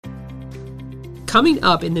Coming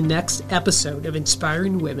up in the next episode of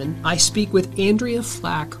Inspiring Women, I speak with Andrea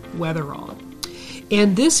Flack-Wetherald.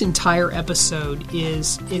 And this entire episode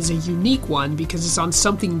is a unique one because it's on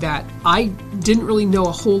something that I didn't really know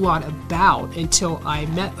a whole lot about until I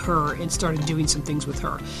met her and started doing some things with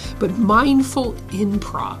her. But mindful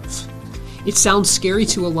improv. It sounds scary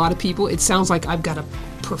to a lot of people. It sounds like I've got to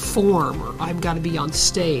perform or I've got to be on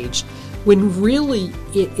stage, when really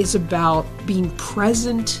it is about being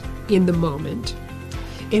present in the moment,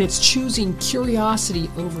 and it's choosing curiosity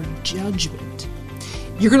over judgment.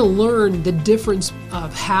 You're going to learn the difference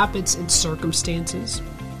of habits and circumstances.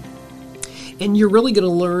 And you're really going to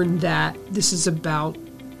learn that this is about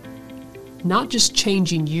not just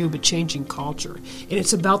changing you, but changing culture. And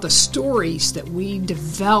it's about the stories that we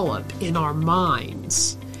develop in our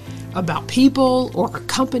minds about people or a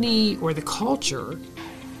company or the culture.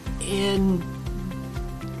 And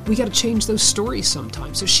we got to change those stories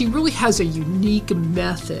sometimes. So she really has a unique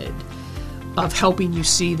method of helping you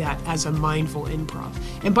see that as a mindful improv.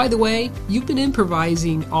 And by the way, you've been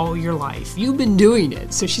improvising all your life. You've been doing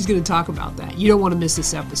it. So she's going to talk about that. You don't want to miss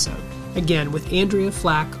this episode. Again, with Andrea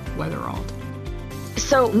Flack-Wetherald.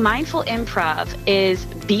 So mindful improv is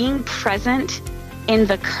being present in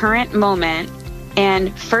the current moment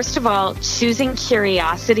and, first of all, choosing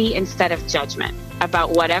curiosity instead of judgment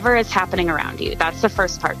about whatever is happening around you. That's the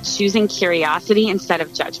first part, choosing curiosity instead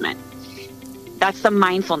of judgment. That's the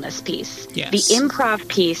mindfulness piece. Yes. The improv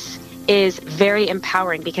piece is very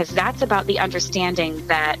empowering because that's about the understanding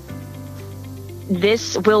that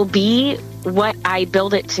this will be what I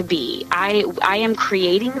build it to be. I am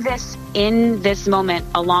creating this in this moment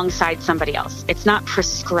alongside somebody else. It's not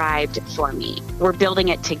prescribed for me. We're building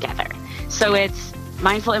it together. So it's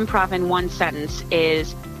mindful improv in one sentence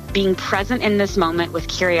is being present in this moment with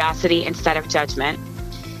curiosity instead of judgment,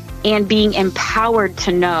 and being empowered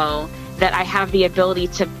to know that I have the ability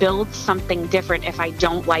to build something different if I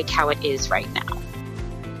don't like how it is right now.